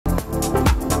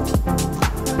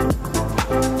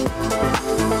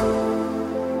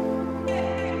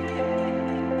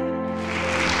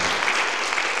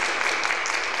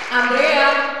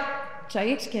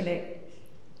Chaichkele,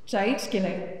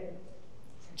 Chaichkele,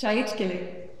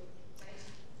 Chaichkele.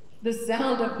 The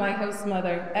sound of my host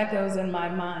mother echoes in my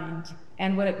mind,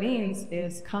 and what it means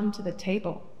is come to the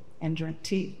table and drink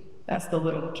tea. That's the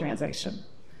literal translation.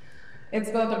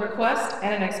 It's both a request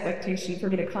and an expectation for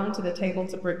me to come to the table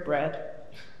to break bread.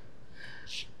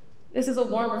 This is a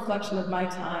warm reflection of my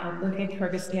time living in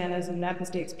Kyrgyzstan as a United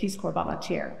States Peace Corps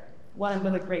volunteer, one I'm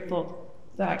really grateful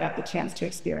that I got the chance to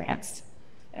experience.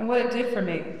 And what it did for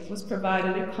me was provide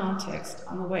a new context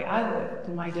on the way I live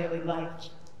in my daily life.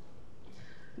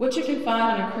 What you can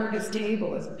find on a Kyrgyz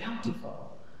table is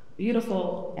bountiful,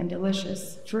 beautiful, and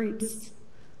delicious fruits,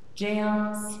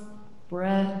 jams,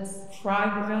 breads,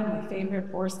 fried bread, my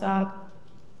favorite borsod.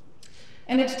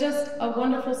 And it's just a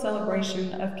wonderful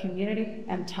celebration of community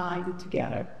and time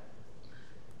together.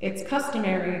 It's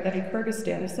customary that in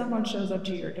Kyrgyzstan, if someone shows up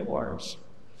to your doors,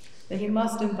 that you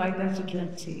must invite them to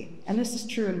drink tea. And this is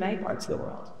true in many parts of the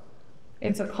world.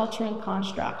 It's a cultural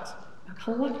construct, a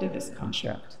collectivist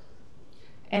construct.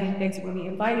 And it's when we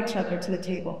invite each other to the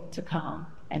table to come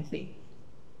and feed.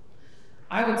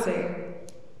 I would say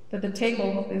that the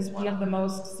table is one of the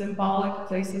most symbolic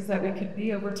places that we could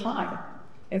be over time.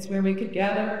 It's where we could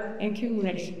gather in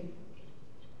community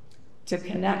to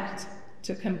connect,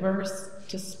 to converse,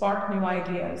 to spark new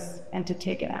ideas, and to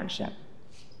take an action.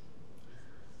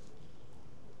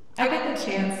 I get the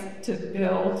chance to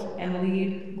build and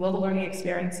lead global learning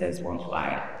experiences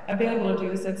worldwide. I've been able to do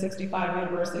this at 65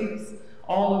 universities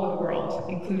all over the world,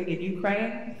 including in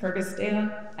Ukraine,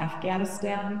 Kyrgyzstan,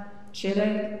 Afghanistan, Chile,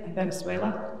 and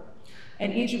Venezuela.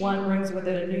 And each one brings with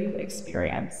it a new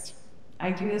experience.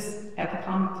 I do this at the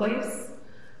Common Place,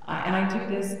 and I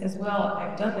do this as well,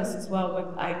 I've done this as well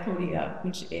with ICODIA,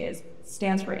 which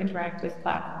stands for Interactive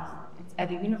Platform. It's at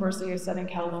the University of Southern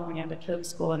California, McKinney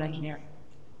School of Engineering.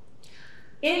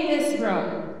 In this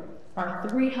room are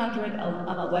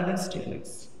 311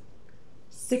 students,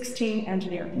 16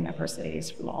 engineering universities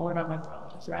from all around the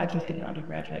world, graduate and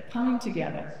undergraduate, coming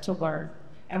together to learn,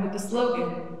 and with the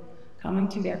slogan, coming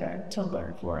together to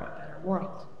learn for a better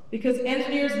world. Because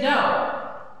engineers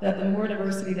know that the more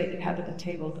diversity that you have at the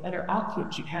table, the better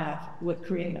output you have with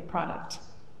creating a product.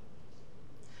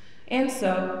 And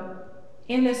so,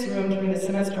 in this room during the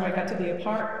semester, I got to be a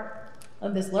part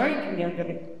of this learning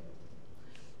community.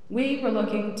 We were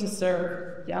looking to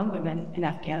serve young women in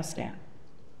Afghanistan.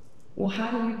 Well,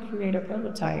 how do you create a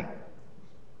prototype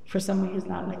for someone who's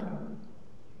not in the room?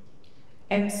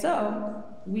 And so,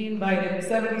 we invited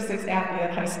 76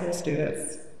 Afghan high school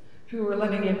students who were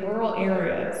living in rural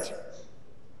areas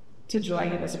to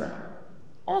join in this room.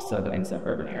 Also in some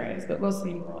urban areas, but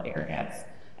mostly in rural areas.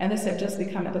 And this had just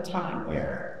become at the time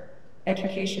where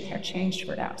education had changed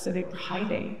for them. So they were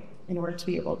hiding in order to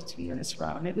be able to be in this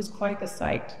room. And it was quite the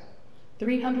sight.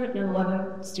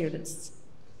 311 students,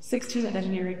 16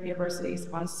 engineering universities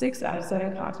on 6 out of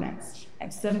 7 continents,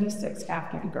 and 76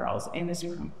 Afghan girls in this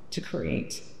room to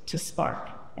create, to spark,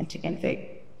 and to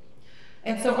innovate.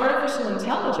 And so artificial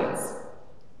intelligence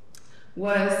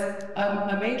was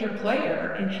a major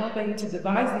player in helping to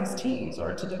devise these teams,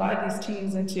 or to divide these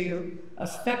teams into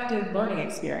effective learning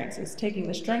experiences, taking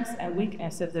the strengths and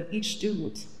weaknesses of each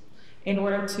student in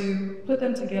order to put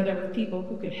them together with people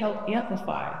who could help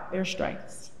amplify their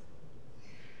strengths.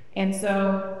 And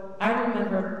so I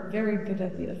remember very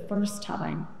vividly the first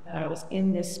time that I was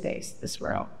in this space, this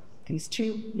room. These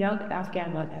 2 young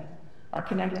Afghan women are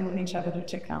connecting with each other through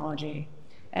technology.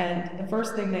 And the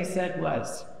first thing they said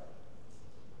was,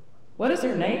 "What is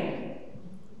your name?"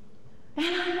 And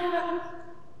I thought,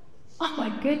 oh my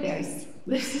goodness,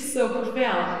 this is so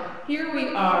profound. Here we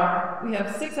are, we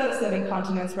have 6 out of 7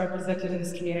 continents represented in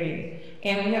this community,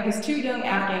 and we have these 2 young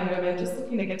Afghan women just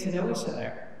looking to get to know each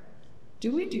other.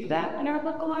 Do we do that in our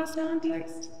localized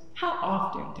context? How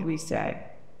often do we say,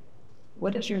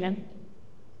 "What is your name?"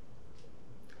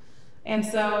 And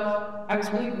so I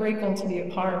was really grateful to be a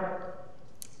part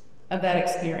of that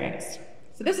experience.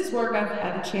 So this is work I've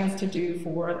had the chance to do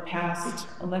for the past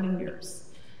 11 years.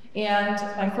 And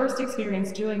my first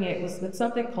experience doing it was with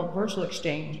something called virtual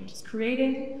exchange, which is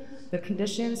creating the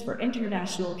conditions for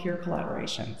international peer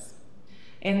collaborations.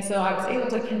 And so I was able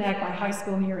to connect my high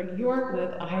school here in New York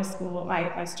with a high school,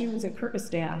 my students in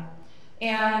Kyrgyzstan.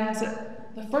 And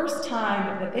the first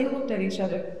time that they looked at each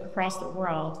other across the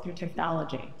world through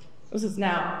technology, this is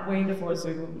now way before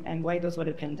Zoom and way before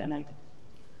the pandemic.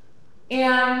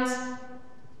 And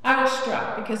I was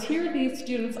struck because here these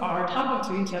students are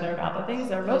talking to each other about the things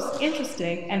that are most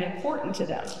interesting and important to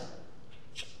them.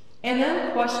 And then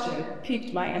the question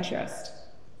piqued my interest.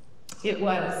 It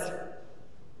was,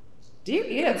 "Do you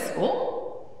eat at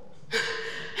school?"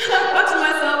 And I thought to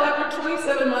myself, after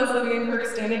 27 months living in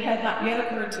Kyrgyzstan, it had not yet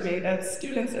occurred to me that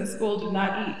students in school did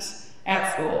not eat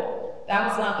at school. That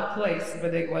was not the place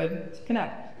where they would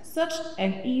connect. Such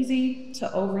an easy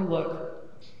to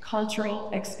overlook cultural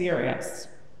experience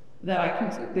that I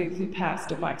completely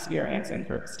passed in my experience in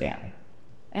Kyrgyzstan.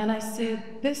 And I said,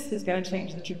 this is going to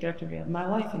change the trajectory of my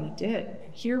life, and it did.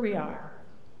 And here we are,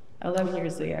 11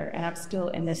 years later, and I'm still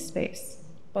in this space.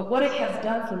 But what it has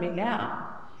done for me now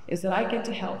is that I get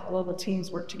to help global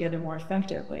teams work together more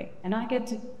effectively, and I get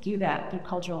to do that through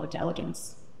cultural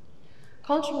intelligence.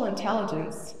 Cultural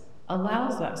intelligence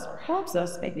allows us, or helps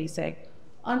us, maybe say,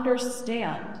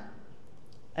 understand,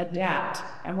 adapt,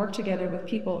 and work together with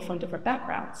people from different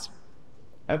backgrounds.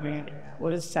 Okay, Andrea,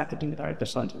 what does this have to do with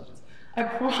artificial intelligence? I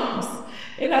promise,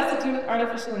 it has to do with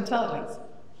artificial intelligence.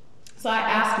 So I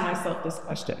asked myself this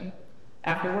question.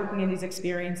 After working in these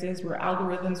experiences where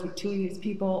algorithms would tune these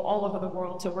people all over the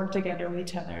world to work together with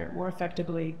each other more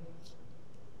effectively,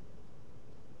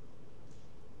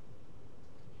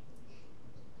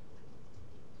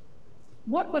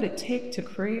 what would it take to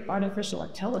create artificial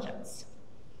intelligence?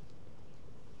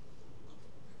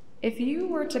 If you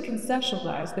were to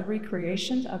conceptualize the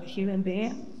recreation of a human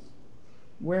being,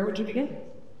 where would you begin?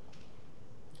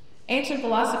 Ancient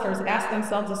philosophers asked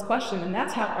themselves this question, and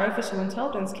that's how artificial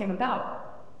intelligence came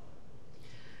about.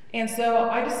 And so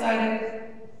I decided,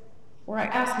 or I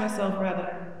asked myself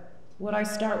rather, would I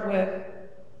start with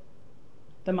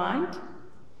the mind,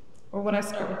 or would I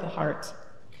start with the heart?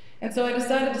 And so I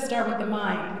decided to start with the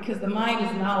mind, because the mind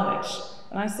is knowledge.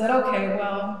 And I said, okay,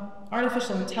 well,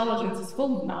 artificial intelligence is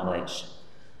full of knowledge.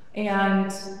 And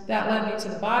that led me to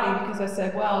the body, because I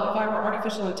said, well, if I were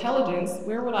artificial intelligence,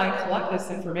 where would I collect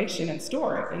this information and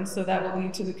store it? And so that would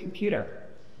lead to the computer.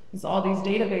 It's all these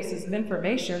databases of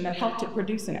information that help to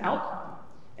produce an outcome.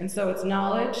 And so it's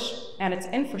knowledge and it's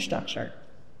infrastructure.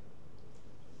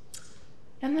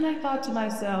 And then I thought to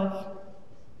myself,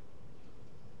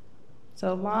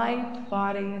 so mind,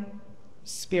 body,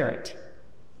 spirit.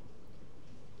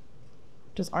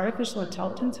 Does artificial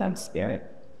intelligence have spirit?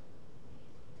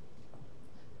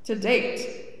 To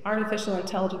date, artificial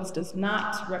intelligence does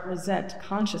not represent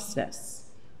consciousness,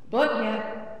 but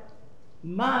yet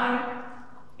my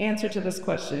answer to this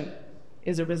question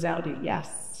is a resounding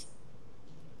yes.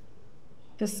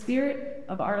 The spirit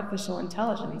of artificial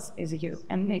intelligence is you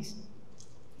and me.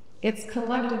 It's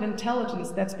collective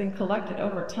intelligence that's been collected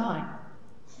over time.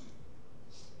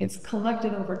 It's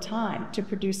collected over time to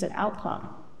produce an outcome.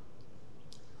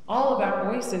 All of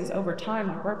our voices over time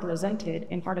are represented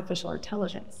in artificial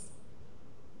intelligence.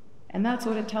 And that's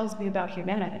what it tells me about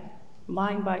humanity.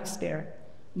 Mind, body, spirit.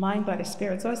 Mind, body,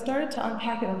 spirit. So I started to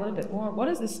unpack it a little bit more. What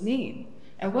does this mean?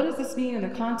 And what does this mean in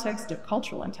the context of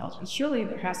cultural intelligence? Surely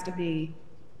there has to be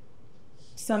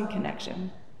some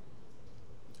connection.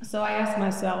 So I asked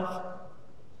myself,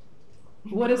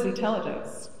 what is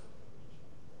intelligence?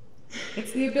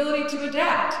 It's the ability to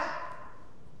adapt.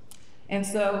 And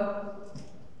so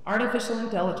artificial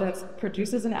intelligence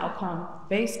produces an outcome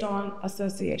based on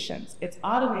associations. It's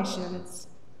automation, it's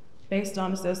based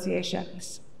on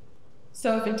associations.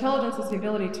 So if intelligence is the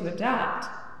ability to adapt,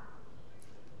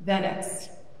 then it's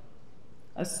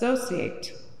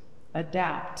associate,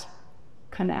 adapt,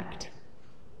 connect.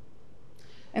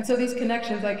 And so these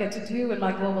connections I get to do in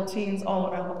my global teams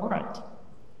all around the world.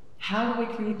 How do we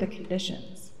create the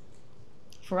conditions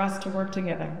for us to work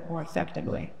together more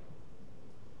effectively?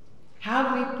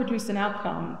 How do we produce an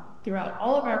outcome throughout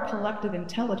all of our collective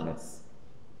intelligence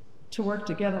to work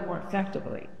together more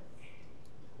effectively?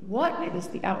 What is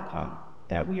the outcome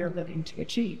that we are living to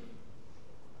achieve?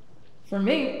 For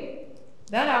me,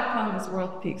 that outcome is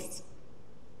world peace.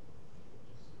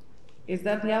 Is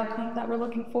that the outcome that we're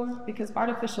looking for? Because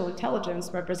artificial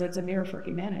intelligence represents a mirror for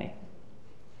humanity.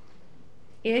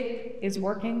 It is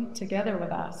working together with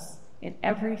us in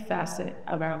every facet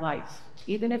of our life.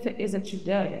 Even if it isn't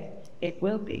today, it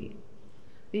will be.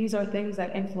 These are things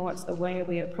that influence the way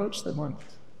we approach the world.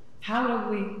 How do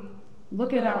we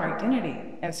look at our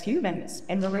identity as humans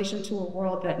in relation to a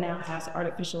world that now has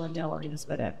artificial intelligence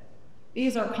with it?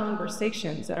 These are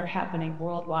conversations that are happening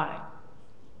worldwide.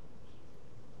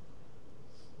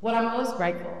 What I'm most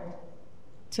grateful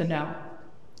to know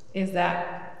is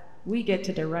that we get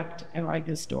to direct and write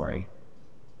this story.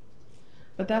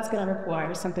 But that's going to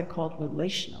require something called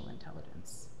relational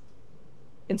intelligence.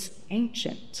 It's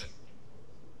ancient.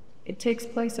 It takes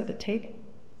place at the table.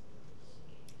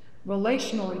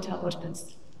 Relational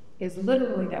intelligence is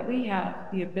literally that we have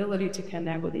the ability to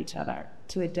connect with each other,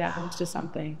 to adapt to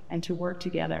something, and to work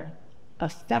together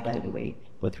effectively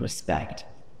with respect,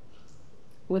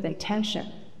 with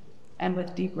intention, and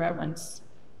with deep reverence.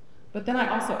 But then I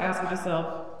also ask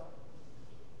myself,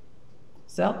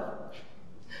 self,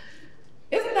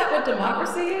 isn't that what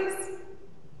democracy is?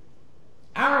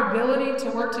 Our ability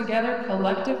to work together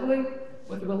collectively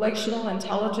with relational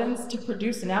intelligence to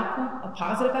produce an outcome, a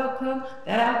positive outcome,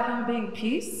 that outcome being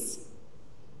peace.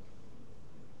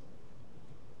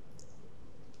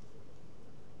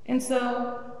 And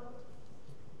so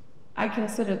I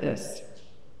consider this.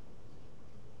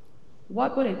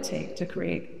 What would it take to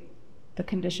create the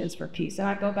conditions for peace? And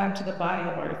I go back to the body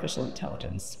of artificial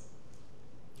intelligence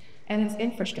and its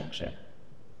infrastructure.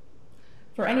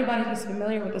 For anybody who's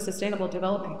familiar with the Sustainable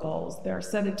Development Goals, there are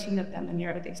 17 of them, and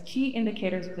there are these key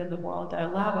indicators within the world that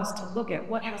allow us to look at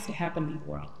what has to happen in the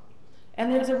world. And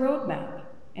there's a roadmap,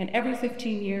 and every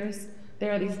 15 years,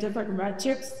 there are these different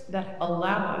metrics that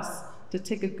allow us to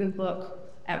take a good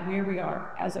look at where we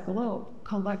are as a globe,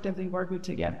 collectively working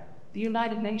together. The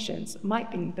United Nations might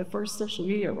be the first social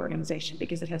media organization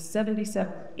because it has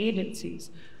 77 agencies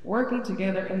working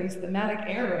together in these thematic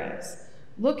areas,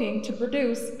 looking to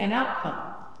produce an outcome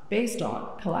based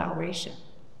on collaboration.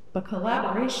 But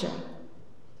collaboration,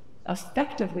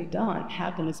 effectively done,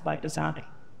 happens by design.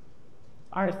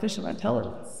 Artificial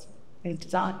intelligence is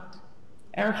designed.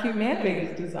 Our humanity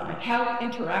is designed. How we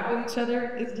interact with each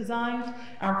other is designed.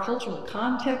 Our cultural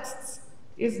contexts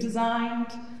is designed.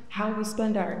 How we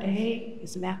spend our day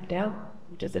is mapped out,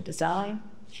 which is a design.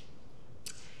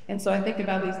 And so I think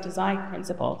about these design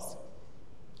principles.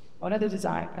 What are the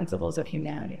design principles of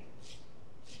humanity?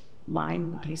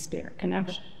 Mind, body, spirit,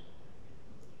 connection.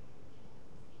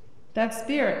 That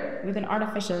spirit within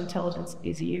artificial intelligence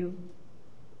is you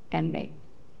and me.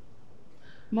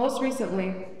 Most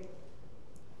recently,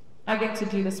 I get to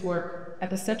do this work at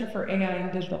the Center for AI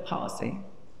and Digital Policy.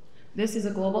 This is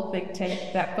a global think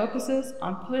tank that focuses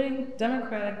on putting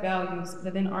democratic values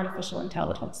within artificial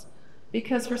intelligence.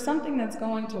 Because for something that's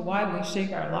going to widely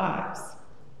shape our lives,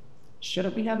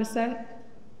 shouldn't we have a say?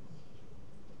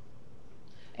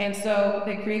 And so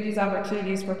they create these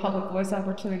opportunities for public voice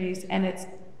opportunities, and it's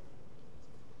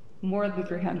more than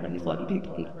 311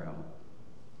 people in the room.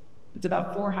 It's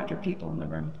about 400 people in the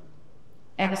room,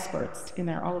 experts in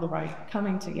their own right,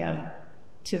 coming together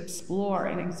to explore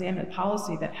and examine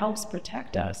policy that helps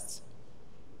protect us,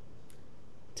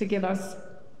 to give us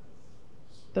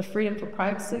the freedom for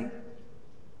privacy,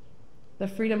 the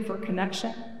freedom for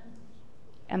connection,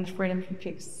 and the freedom for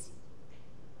peace.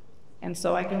 And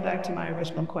so I go back to my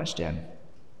original question.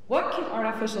 What can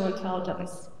artificial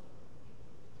intelligence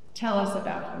tell us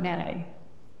about humanity?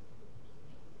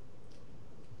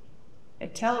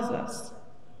 It tells us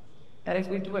that if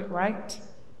we do it right,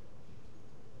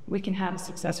 we can have a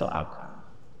successful outcome.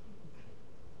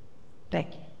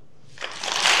 Thank you.